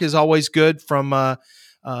pork is always good from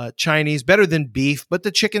Chinese, better than beef, but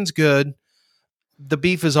the chicken's good. The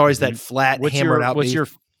beef is always that flat, hammered out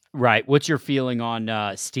beef. What's your feeling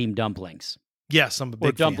on steamed dumplings? Yes, I'm a Or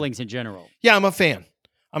big fan. dumplings in general? Yeah, I'm a fan.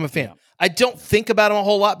 Yeah. I don't think about them a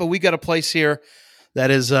whole lot, but we got a place here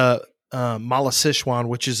that is Mala Sichuan,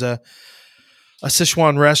 which is a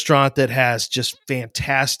Sichuan restaurant that has just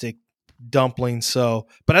fantastic dumplings. So,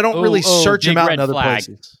 but I don't really search them big out red in other flag.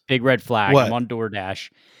 places. Big red flag. What? I'm on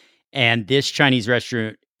DoorDash, and this Chinese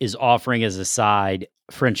restaurant is offering as a side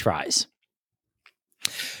French fries.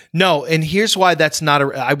 No, and here's why that's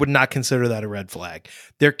not I would not consider that a red flag.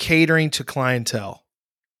 They're catering to clientele.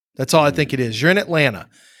 That's all I think it is. You're in Atlanta.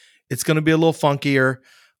 It's going to be a little funkier.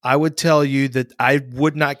 I would tell you that I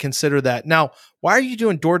would not consider that. Now, why are you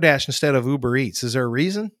doing DoorDash instead of Uber Eats? Is there a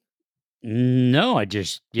reason? No, I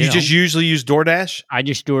just You just usually use DoorDash? I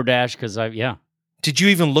just DoorDash because Did you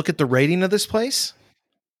even look at the rating of this place?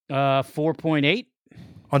 4.8.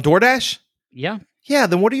 On DoorDash? Yeah. Yeah,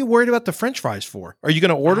 then what are you worried about the French fries for? Are you going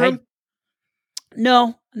to order them?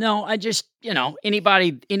 No. I just,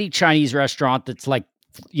 any Chinese restaurant that's like,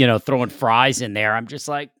 throwing fries in there, I'm just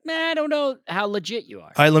like, I don't know how legit you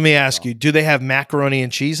are. All right, let me ask you, do they have macaroni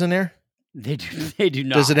and cheese in there? They do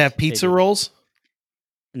not. Does it have pizza rolls?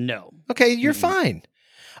 No. Okay, you're fine.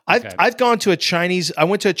 Okay. I've gone to I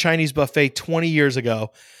went to a Chinese buffet 20 years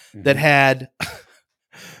ago that had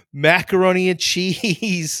macaroni and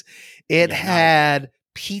cheese. It had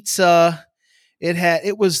pizza.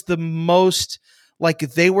 It was the most, like,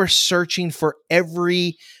 they were searching for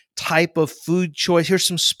every type of food choice. Here's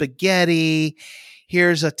some spaghetti.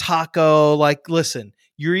 Here's a taco. Like, listen,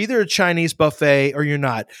 you're either a Chinese buffet or you're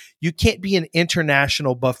not. You can't be an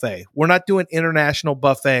international buffet. We're not doing international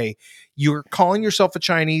buffet. You're calling yourself a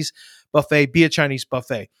Chinese buffet, be a Chinese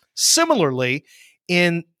buffet. Similarly,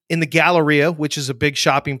 in the Galleria, which is a big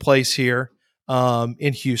shopping place here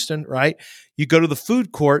in Houston, right? You go to the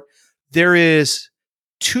food court, there is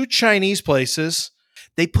 2 Chinese places.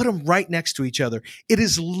 They put them right next to each other. It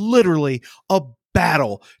is literally a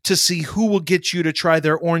battle to see who will get you to try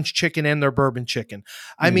their orange chicken and their bourbon chicken.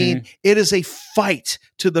 I mean, it is a fight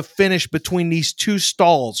to the finish between these 2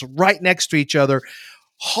 stalls right next to each other,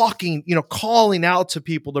 hawking, calling out to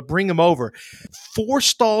people to bring them over. 4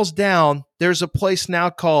 stalls down, there's a place now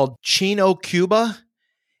called Chino Cuba.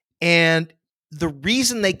 And the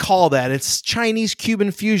reason they call that, it's Chinese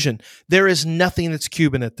Cuban fusion. There is nothing that's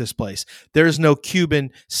Cuban at this place. There is no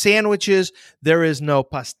Cuban sandwiches. There is no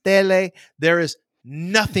pastele. There is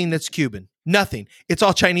nothing that's Cuban. Nothing. It's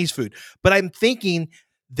all Chinese food. But I'm thinking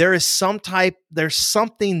there's something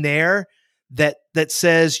there that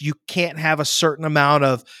says you can't have a certain amount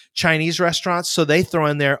of Chinese restaurants. So they throw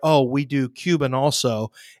in there, we do Cuban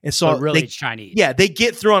also. And so it's Chinese. Yeah, they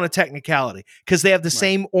get through on a technicality because they have the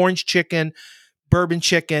same orange chicken, bourbon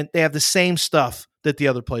chicken. They have the same stuff that the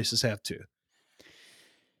other places have too.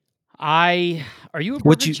 Are you a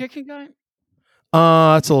bourbon chicken guy?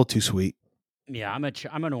 It's a little too sweet. Yeah, I'm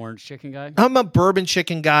an orange chicken guy. I'm a bourbon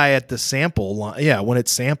chicken guy at the sample line. Yeah, when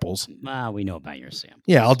it's samples. We know about your samples.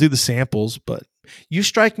 Yeah, I'll do the samples, but you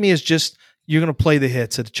strike me as just, you're going to play the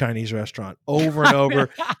hits at a Chinese restaurant over and over.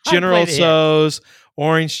 General Tso's,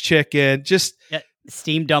 orange chicken, just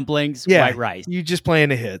steamed dumplings, white rice. You just playing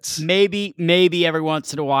the hits. Maybe every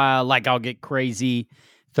once in a while, like I'll get crazy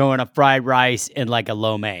throwing a fried rice in like a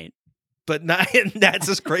lo mein. But that's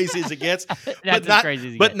as crazy as it gets.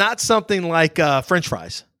 But not something like French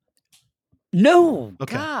fries. No,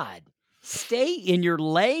 okay. God, stay in your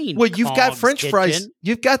lane. Well, you've got French fries.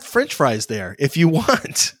 You've got French fries there if you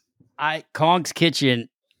want. Kong's Kitchen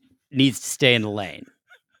needs to stay in the lane.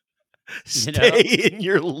 Stay in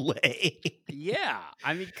your lane. Yeah,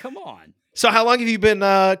 I mean, come on. So, how long have you been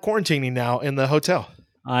quarantining now in the hotel?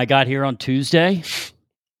 I got here on Tuesday.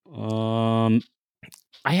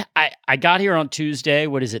 I got here on Tuesday.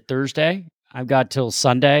 What is it? Thursday? I've got till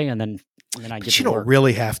Sunday, and then I get. But you don't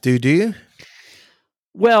really have to, do you?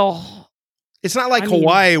 Well, it's not like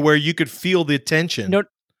Hawaii where you could feel the tension.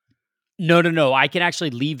 No. I can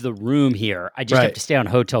actually leave the room here. I just have to stay on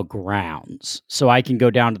hotel grounds, so I can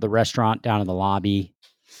go down to the restaurant, down in the lobby.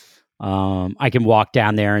 I can walk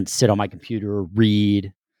down there and sit on my computer or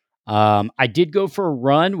read. I did go for a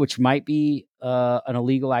run, which might be an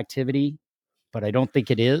illegal activity, but I don't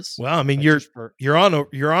think it is. Well, I mean, you're on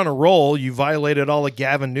a roll. You violated all of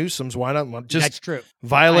Gavin Newsom's. Why not just That's true.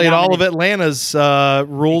 Violate all of Atlanta's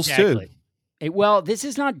rules too? Well, this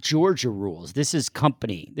is not Georgia rules. This is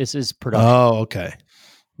company. This is production. Oh, okay.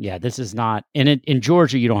 Yeah, this is not. And in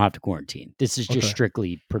Georgia, you don't have to quarantine. This is just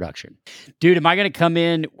strictly production. Dude, am I going to come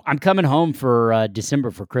in? I'm coming home for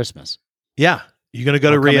December for Christmas. Yeah. You going to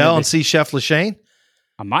go to Riel and see Chef LaShane?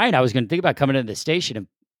 I might. I was going to think about coming into the station and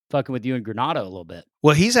fucking with you in Granada a little bit.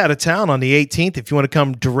 Well, he's out of town on the 18th if you want to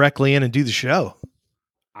come directly in and do the show.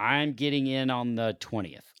 I'm getting in on the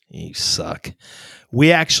 20th. You suck.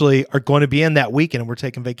 We actually are going to be in that weekend and we're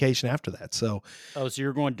taking vacation after that. So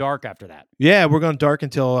you're going dark after that? Yeah, we're going dark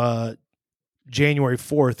until January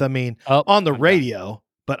 4th. I mean, on the radio,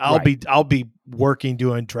 but I'll be working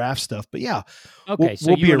doing draft stuff. But yeah, okay, so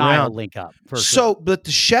we'll be around. I will link up. But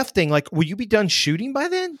the chef thing, like, will you be done shooting by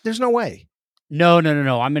then? There's no way. No.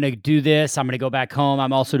 I'm going to do this. I'm going to go back home.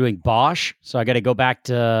 I'm also doing Bosch, so I got to go back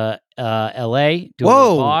to L.A.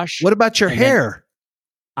 Whoa! Bosch. What about your hair?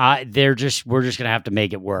 We're just gonna have to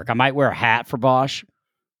make it work. I might wear a hat for Bosch.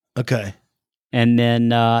 Okay. And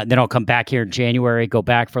then I'll come back here in January, go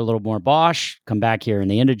back for a little more Bosch, come back here in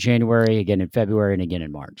the end of January, again in February, and again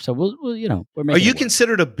in March. So we're making. Are you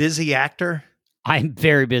considered a busy actor? I'm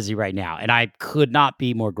very busy right now, and I could not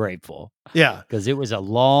be more grateful. Yeah. Because it was a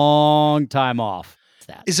long time off.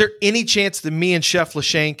 Is there any chance that me and Chef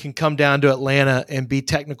Lashane can come down to Atlanta and be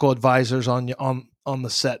technical advisors on the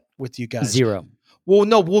set with you guys? Zero. Well,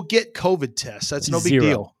 no, we'll get COVID tests. That's no big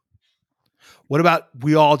deal. What about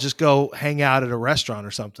we all just go hang out at a restaurant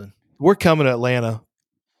or something? We're coming to Atlanta.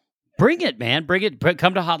 Bring it, man. Bring it.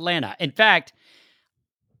 Come to Hotlanta. In fact,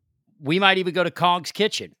 we might even go to Kong's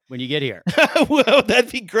Kitchen when you get here. Well,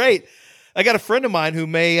 that'd be great. I got a friend of mine who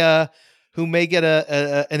may get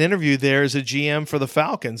an interview there as a GM for the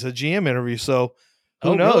Falcons, a GM interview. So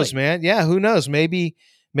who knows, really? Man? Yeah, who knows? Maybe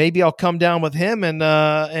I'll come down with him and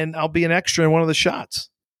I'll be an extra in one of the shots.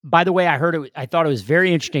 By the way, I thought it was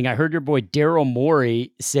very interesting. I heard your boy Daryl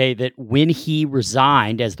Morey say that when he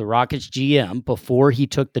resigned as the Rockets GM, before he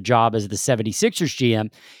took the job as the 76ers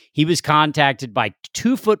GM, he was contacted by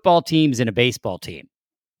 2 football teams and a baseball team.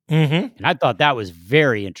 Mm-hmm. And I thought that was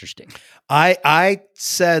very interesting. I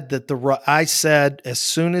said as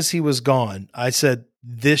soon as he was gone, I said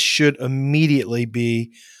this should immediately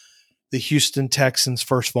be the Houston Texans'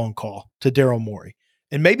 first phone call to Daryl Morey.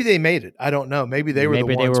 And maybe they made it. I don't know. Maybe they were the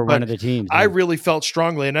ones. Maybe they were one of the teams. I really felt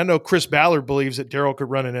strongly, and I know Chris Ballard believes that Daryl could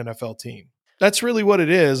run an NFL team. That's really what it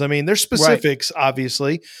is. I mean, there's specifics,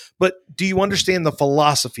 obviously, but do you understand the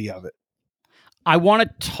philosophy of it? I want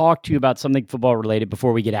to talk to you about something football related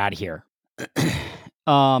before we get out of here.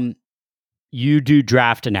 You do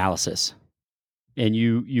draft analysis, and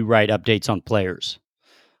you write updates on players.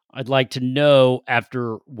 I'd like to know,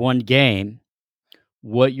 after one game,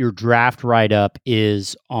 what your draft write-up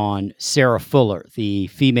is on Sarah Fuller, the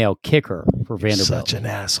female kicker for Vanderbilt. Such an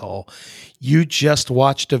asshole. You just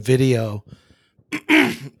watched a video.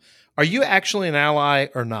 Are you actually an ally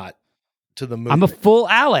or not to the movement? I'm a full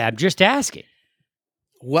ally. I'm just asking.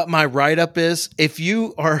 What my write-up is, if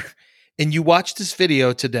you are, and you watch this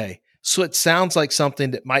video today, so it sounds like something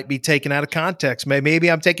that might be taken out of context. Maybe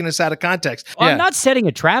I'm taking this out of context. Well, yeah. I'm not setting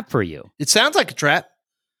a trap for you. It sounds like a trap.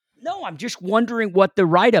 No, I'm just wondering what the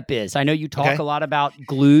write-up is. I know you talk a lot about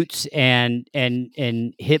glutes and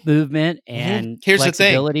hip movement and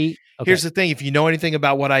flexibility. The thing. Okay. Here's the thing. If you know anything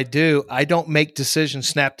about what I do, I don't make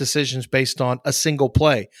snap decisions based on a single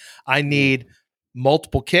play. I need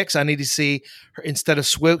multiple kicks. I need to see, instead of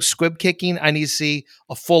squib kicking, I need to see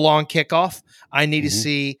a full-on kickoff. I need to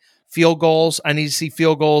see field goals. I need to see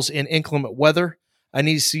field goals in inclement weather. I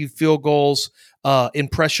need to see field goals in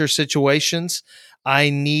pressure situations.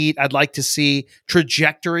 I'd like to see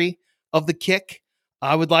trajectory of the kick.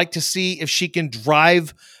 I would like to see if she can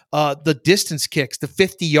drive the distance kicks, the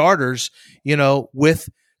 50-yarders, with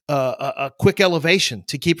a quick elevation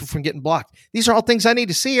to keep it from getting blocked. These are all things I need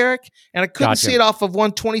to see, Eric, and I couldn't see it off of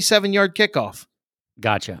one 27-yard kickoff.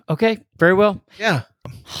 Gotcha. Okay, very well. Yeah.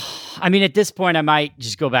 I mean, at this point, I might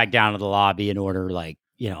just go back down to the lobby and order,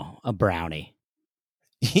 a brownie.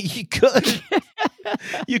 You could.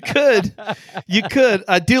 You could.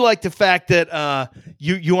 I do like the fact that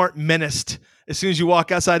you aren't menaced. As soon as you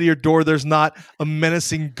walk outside of your door, there's not a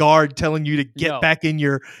menacing guard telling you to get back in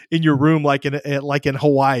your room like in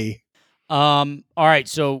Hawaii. All right,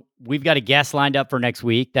 so we've got a guest lined up for next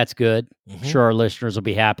week. That's good. I'm sure our listeners will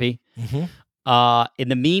be happy. In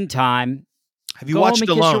the meantime, have you watched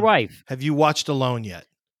Alone? Kiss your wife. Have you watched Alone yet?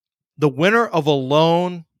 The winner of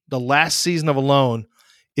Alone, the last season of Alone,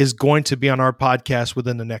 is going to be on our podcast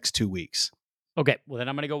within the next 2 weeks. Okay, well then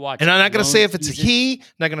I'm going to go watch. And I'm not going to say if it's a he,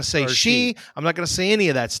 I'm not going to say she, I'm not going to say any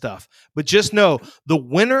of that stuff. But just know the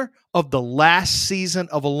winner of the last season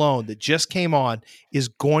of Alone that just came on is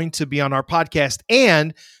going to be on our podcast.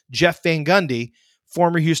 And Jeff Van Gundy,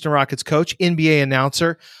 former Houston Rockets coach, NBA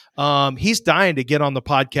announcer, he's dying to get on the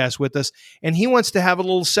podcast with us. And he wants to have a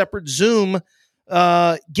little separate Zoom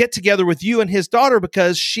get together with you and his daughter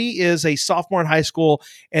because she is a sophomore in high school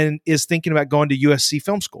and is thinking about going to USC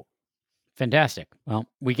Film School. Fantastic. Well,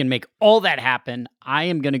 we can make all that happen. I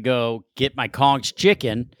am going to go get my Kong's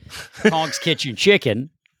Kitchen chicken.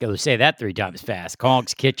 Go say that 3 times fast.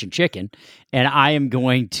 Kong's Kitchen chicken. And I am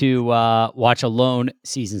going to watch Alone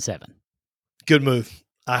season 7. Good move.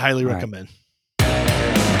 I highly recommend.